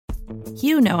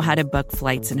You know how to book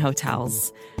flights and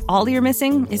hotels. All you're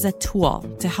missing is a tool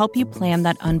to help you plan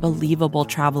that unbelievable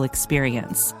travel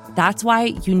experience. That's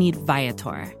why you need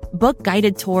Viator. Book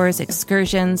guided tours,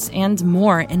 excursions, and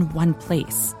more in one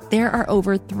place. There are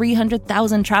over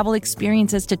 300,000 travel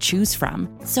experiences to choose from,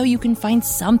 so you can find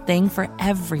something for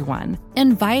everyone.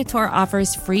 And Viator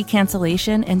offers free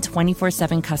cancellation and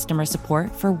 24/7 customer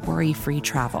support for worry-free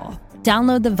travel.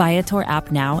 Download the Viator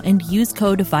app now and use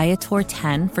code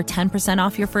Viator10 for 10%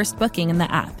 off your first booking in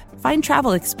the app. Find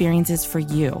travel experiences for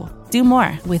you. Do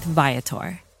more with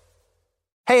Viator.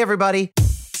 Hey, everybody.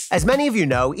 As many of you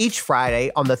know, each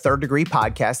Friday on the Third Degree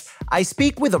podcast, I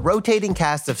speak with a rotating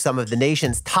cast of some of the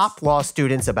nation's top law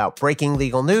students about breaking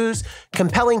legal news,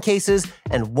 compelling cases,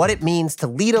 and what it means to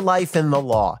lead a life in the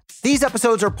law. These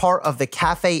episodes are part of the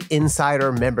Cafe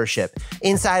Insider membership.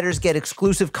 Insiders get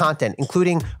exclusive content,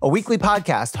 including a weekly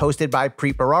podcast hosted by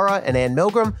Preet Bharara and Ann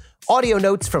Milgram, audio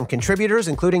notes from contributors,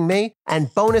 including me,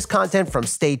 and bonus content from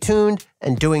Stay Tuned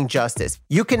and Doing Justice.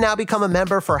 You can now become a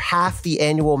member for half the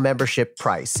annual membership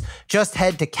price. Just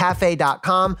head to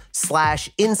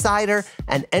cafe.com/insider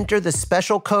and enter the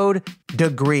special code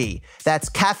DEGREE. That's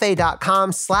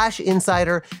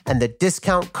cafe.com/insider, and the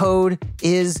discount code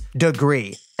is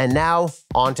DEGREE. And now,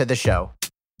 on to the show.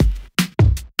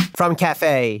 From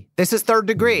Cafe, this is Third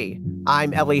Degree.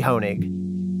 I'm Ellie Honig.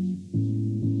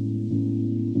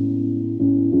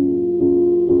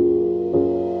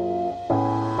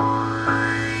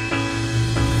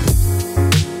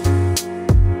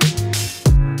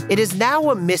 It is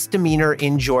now a misdemeanor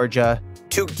in Georgia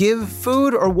to give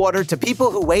food or water to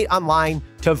people who wait online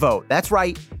to vote. That's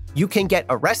right. You can get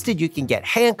arrested, you can get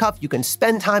handcuffed, you can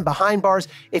spend time behind bars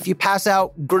if you pass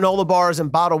out granola bars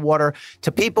and bottled water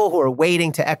to people who are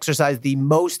waiting to exercise the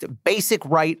most basic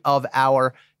right of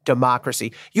our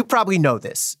democracy. You probably know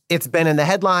this. It's been in the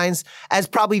headlines as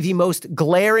probably the most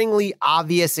glaringly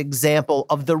obvious example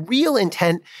of the real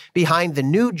intent behind the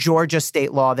new Georgia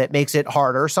state law that makes it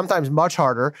harder, sometimes much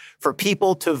harder, for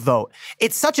people to vote.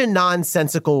 It's such a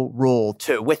nonsensical rule,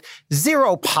 too, with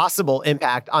zero possible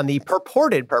impact on the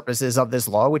purported purposes of this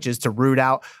law, which is to root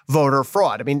out voter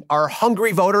fraud. I mean, are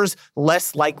hungry voters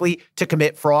less likely to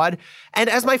commit fraud? And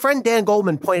as my friend Dan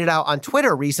Goldman pointed out on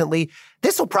Twitter recently,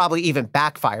 this will probably even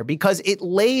backfire because it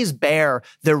lays bare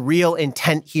the real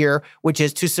intent here, which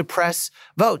is to suppress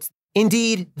votes.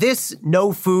 Indeed, this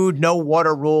no food, no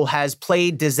water rule has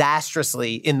played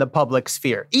disastrously in the public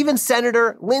sphere. Even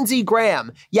Senator Lindsey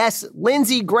Graham, yes,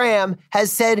 Lindsey Graham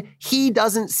has said he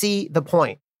doesn't see the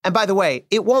point. And by the way,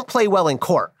 it won't play well in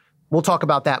court. We'll talk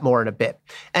about that more in a bit.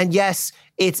 And yes,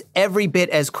 it's every bit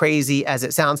as crazy as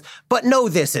it sounds, but know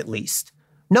this at least.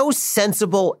 No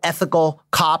sensible, ethical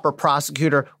cop or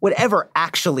prosecutor would ever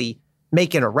actually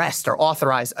make an arrest or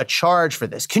authorize a charge for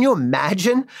this. Can you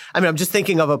imagine? I mean, I'm just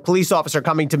thinking of a police officer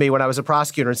coming to me when I was a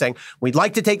prosecutor and saying, we'd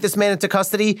like to take this man into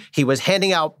custody. He was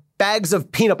handing out bags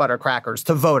of peanut butter crackers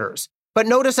to voters. But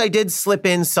notice I did slip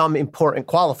in some important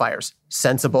qualifiers,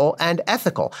 sensible and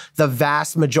ethical. The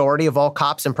vast majority of all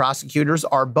cops and prosecutors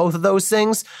are both of those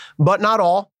things, but not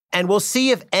all. And we'll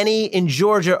see if any in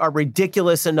Georgia are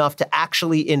ridiculous enough to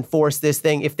actually enforce this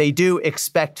thing. If they do,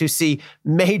 expect to see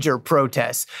major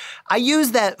protests. I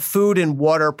use that food and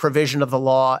water provision of the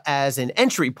law as an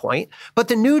entry point, but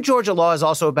the new Georgia law is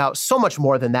also about so much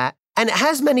more than that. And it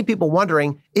has many people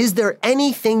wondering, is there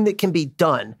anything that can be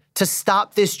done to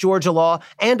stop this Georgia law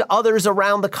and others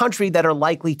around the country that are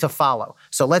likely to follow?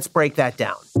 So let's break that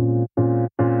down.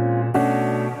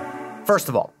 First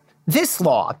of all, this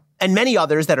law and many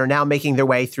others that are now making their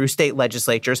way through state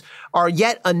legislatures are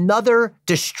yet another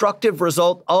destructive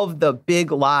result of the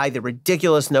big lie, the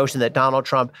ridiculous notion that Donald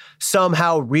Trump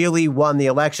somehow really won the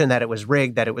election, that it was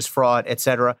rigged, that it was fraud,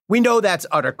 etc. We know that's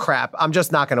utter crap. I'm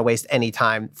just not going to waste any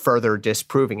time further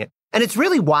disproving it. And it's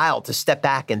really wild to step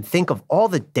back and think of all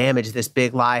the damage this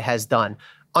big lie has done.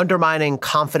 Undermining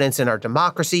confidence in our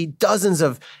democracy, dozens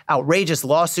of outrageous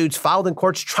lawsuits filed in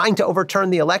courts trying to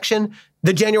overturn the election,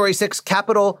 the January 6th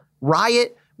Capitol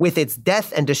riot with its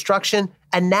death and destruction,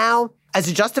 and now as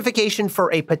a justification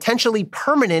for a potentially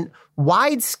permanent,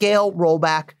 wide-scale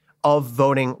rollback of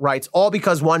voting rights, all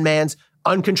because one man's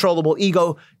uncontrollable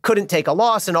ego couldn't take a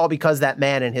loss, and all because that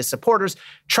man and his supporters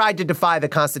tried to defy the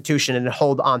Constitution and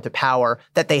hold on to power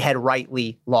that they had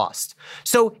rightly lost.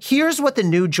 So here's what the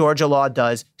new Georgia law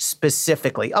does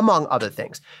specifically, among other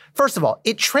things. First of all,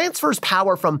 it transfers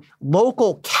power from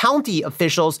local county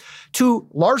officials to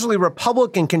largely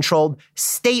Republican-controlled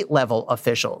state-level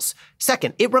officials.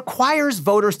 Second, it requires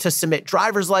voters to submit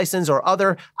driver's license or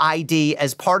other ID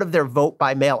as part of their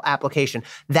vote-by-mail application.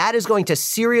 That is going to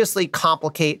seriously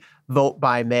complicate vote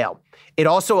by mail. It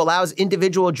also allows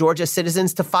individual Georgia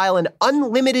citizens to file an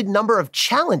unlimited number of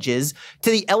challenges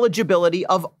to the eligibility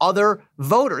of other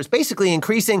voters, basically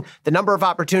increasing the number of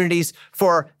opportunities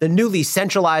for the newly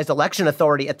centralized election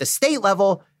authority at the state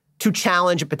level to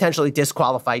challenge and potentially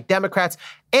disqualify Democrats.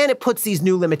 And it puts these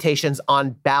new limitations on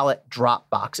ballot drop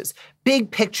boxes. Big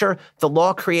picture, the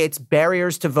law creates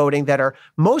barriers to voting that are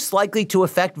most likely to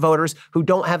affect voters who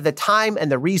don't have the time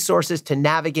and the resources to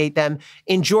navigate them.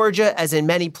 In Georgia, as in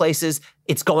many places,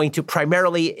 it's going to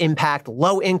primarily impact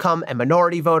low-income and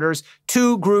minority voters,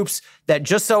 two groups that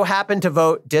just so happen to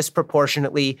vote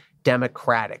disproportionately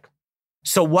Democratic.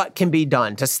 So what can be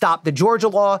done to stop the Georgia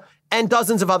law and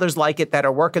dozens of others like it that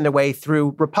are working their way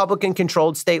through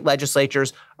Republican-controlled state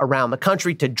legislatures around the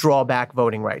country to draw back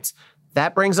voting rights?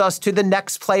 That brings us to the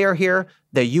next player here,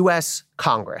 the U.S.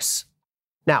 Congress.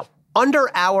 Now, under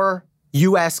our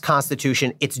U.S.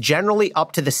 Constitution, it's generally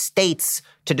up to the states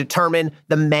to determine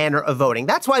the manner of voting.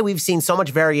 That's why we've seen so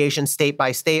much variation state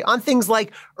by state on things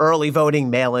like early voting,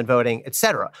 mail-in voting,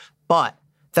 etc. But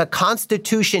the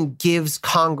Constitution gives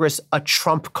Congress a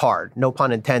trump card, no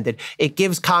pun intended. It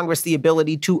gives Congress the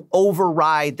ability to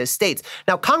override the states.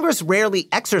 Now, Congress rarely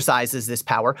exercises this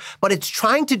power, but it's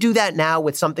trying to do that now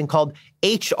with something called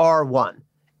H.R. 1.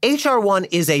 H.R. 1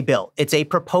 is a bill. It's a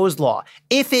proposed law.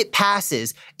 If it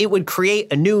passes, it would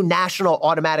create a new national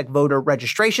automatic voter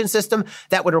registration system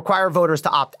that would require voters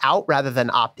to opt out rather than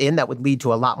opt in. That would lead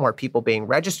to a lot more people being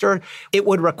registered. It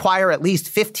would require at least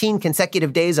 15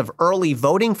 consecutive days of early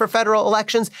voting for federal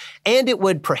elections, and it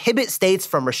would prohibit states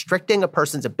from restricting a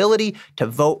person's ability to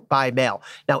vote by mail.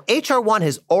 Now, H.R. 1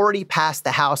 has already passed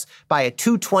the House by a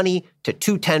 220 to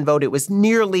 210 vote. It was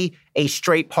nearly a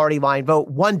straight party line vote.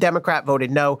 One Democrat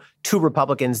voted no. Two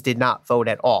Republicans did not vote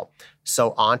at all.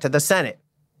 So on to the Senate.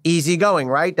 Easy going,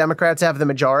 right? Democrats have the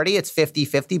majority. It's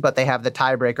 50-50, but they have the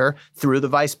tiebreaker through the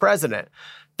vice president.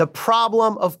 The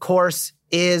problem, of course,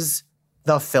 is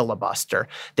the filibuster.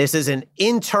 This is an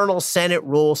internal Senate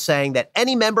rule saying that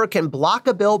any member can block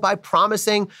a bill by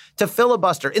promising to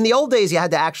filibuster. In the old days, you had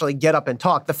to actually get up and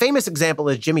talk. The famous example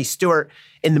is Jimmy Stewart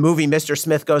in the movie Mr.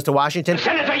 Smith Goes to Washington.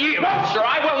 Senator, yield. No, sir,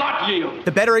 I will not yield.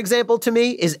 The better example to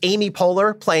me is Amy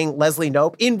Poehler playing Leslie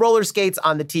Knope in roller skates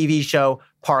on the TV show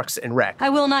Parks and Rec. I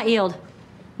will not yield,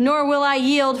 nor will I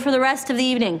yield for the rest of the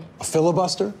evening. A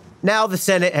filibuster? Now the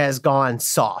Senate has gone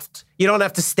soft. You don't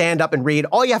have to stand up and read.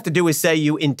 All you have to do is say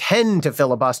you intend to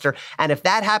filibuster. And if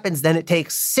that happens, then it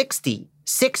takes 60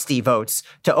 votes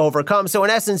to overcome. So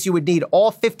in essence, you would need all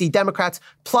 50 Democrats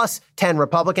plus 10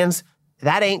 Republicans.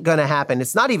 That ain't going to happen.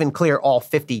 It's not even clear all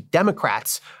 50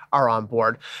 Democrats are on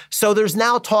board. So there's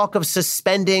now talk of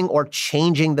suspending or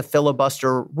changing the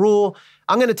filibuster rule.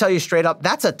 I'm going to tell you straight up,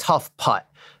 that's a tough putt.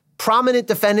 Prominent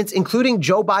defendants, including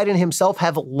Joe Biden himself,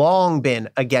 have long been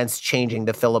against changing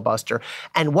the filibuster.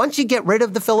 And once you get rid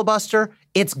of the filibuster,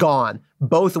 it's gone.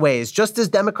 Both ways. Just as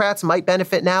Democrats might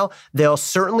benefit now, they'll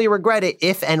certainly regret it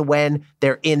if and when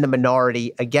they're in the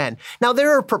minority again. Now,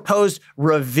 there are proposed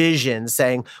revisions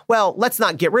saying, well, let's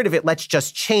not get rid of it, let's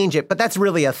just change it. But that's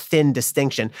really a thin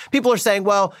distinction. People are saying,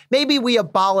 well, maybe we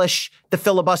abolish the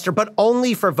filibuster, but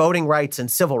only for voting rights and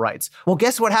civil rights. Well,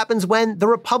 guess what happens when the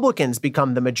Republicans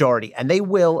become the majority? And they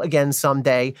will again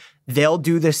someday. They'll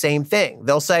do the same thing.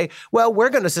 They'll say, well, we're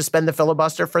going to suspend the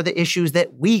filibuster for the issues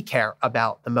that we care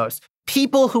about the most.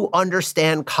 People who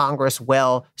understand Congress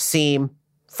well seem,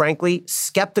 frankly,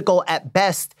 skeptical at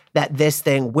best that this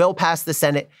thing will pass the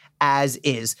Senate as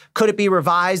is. Could it be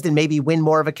revised and maybe win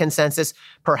more of a consensus?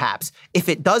 Perhaps. If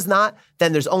it does not,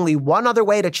 then there's only one other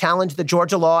way to challenge the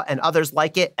Georgia law and others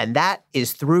like it, and that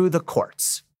is through the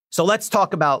courts. So let's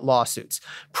talk about lawsuits.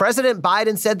 President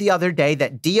Biden said the other day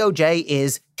that DOJ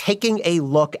is taking a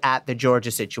look at the Georgia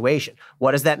situation.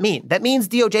 What does that mean? That means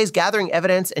DOJ is gathering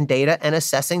evidence and data and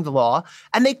assessing the law,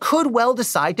 and they could well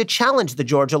decide to challenge the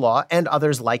Georgia law and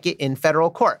others like it in federal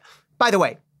court. By the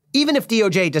way, even if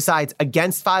DOJ decides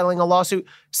against filing a lawsuit,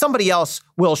 somebody else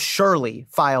will surely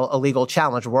file a legal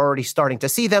challenge. We're already starting to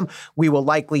see them. We will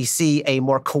likely see a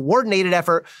more coordinated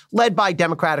effort led by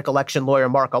Democratic election lawyer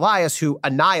Mark Elias, who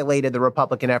annihilated the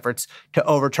Republican efforts to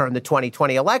overturn the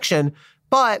 2020 election.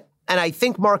 But, and I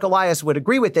think Mark Elias would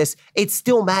agree with this, it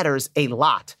still matters a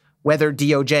lot whether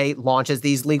DOJ launches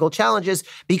these legal challenges,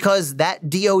 because that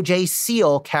DOJ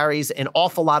seal carries an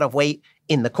awful lot of weight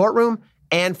in the courtroom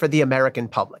and for the American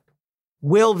public.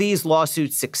 Will these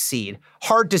lawsuits succeed?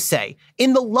 Hard to say.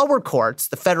 In the lower courts,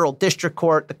 the federal district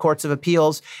court, the courts of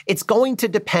appeals, it's going to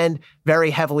depend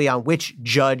very heavily on which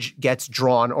judge gets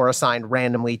drawn or assigned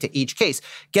randomly to each case.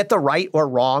 Get the right or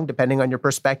wrong, depending on your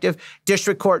perspective,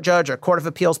 district court judge or court of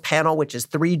appeals panel, which is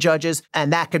 3 judges,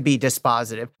 and that could be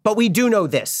dispositive. But we do know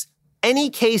this. any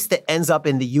case that ends up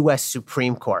in the U.S.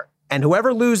 Supreme Court, and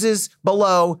whoever loses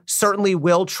below certainly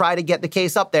will try to get the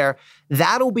case up there,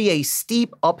 that'll be a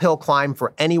steep uphill climb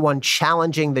for anyone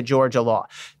challenging the Georgia law.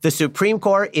 The Supreme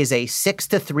Court is a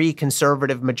 6-3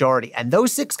 conservative majority, and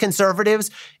those 6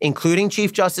 conservatives, including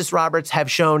Chief Justice Roberts,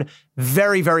 have shown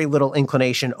very, very little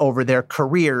inclination over their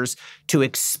careers to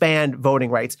expand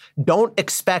voting rights. Don't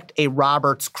expect a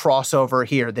Roberts crossover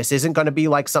here. This isn't going to be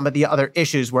like some of the other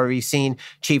issues where we've seen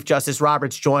Chief Justice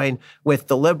Roberts join with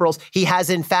the liberals. He has,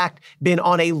 in fact, been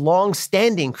on a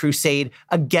long-standing crusade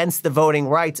against the Voting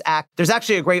Rights Act. There's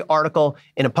actually a great article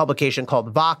in a publication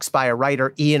called Vox by a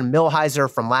writer, Ian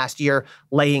Millhiser, from last year,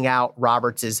 laying out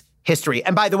Roberts's history.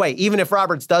 And by the way, even if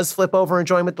Roberts does flip over and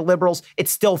join with the liberals,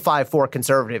 it's still 5-4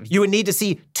 conservative. You would need to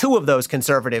see 2 of those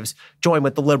conservatives join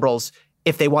with the liberals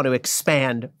if they want to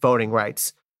expand voting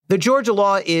rights. The Georgia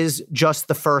law is just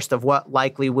the first of what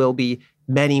likely will be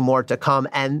many more to come,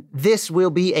 and this will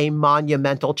be a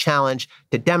monumental challenge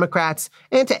to Democrats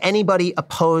and to anybody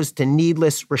opposed to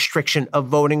needless restriction of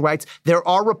voting rights. There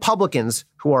are Republicans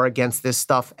who are against this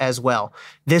stuff as well.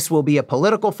 This will be a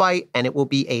political fight, and it will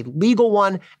be a legal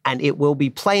one, and it will be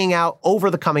playing out over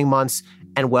the coming months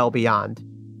and well beyond.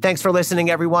 Thanks for listening,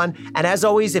 everyone. And as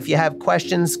always, if you have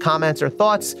questions, comments, or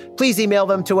thoughts, please email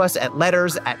them to us at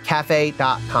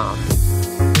letters@cafe.com.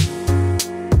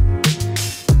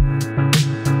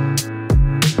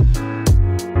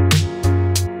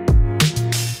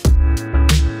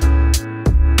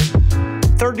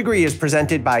 Third Degree is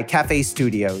presented by Cafe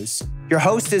Studios. Your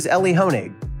host is Ellie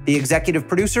Honig. The executive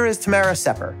producer is Tamara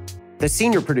Sepper. The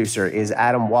senior producer is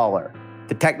Adam Waller.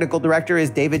 The technical director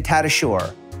is David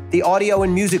Tadashore. The audio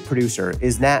and music producer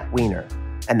is Nat Weiner.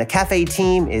 And the Cafe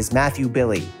team is Matthew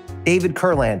Billy, David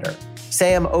Kurlander,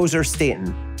 Sam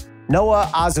Ozer-Staten, Noah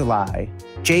Azulai,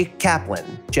 Jake Kaplan,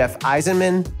 Jeff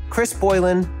Eisenman, Chris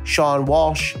Boylan, Sean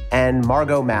Walsh, and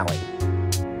Margot Malley.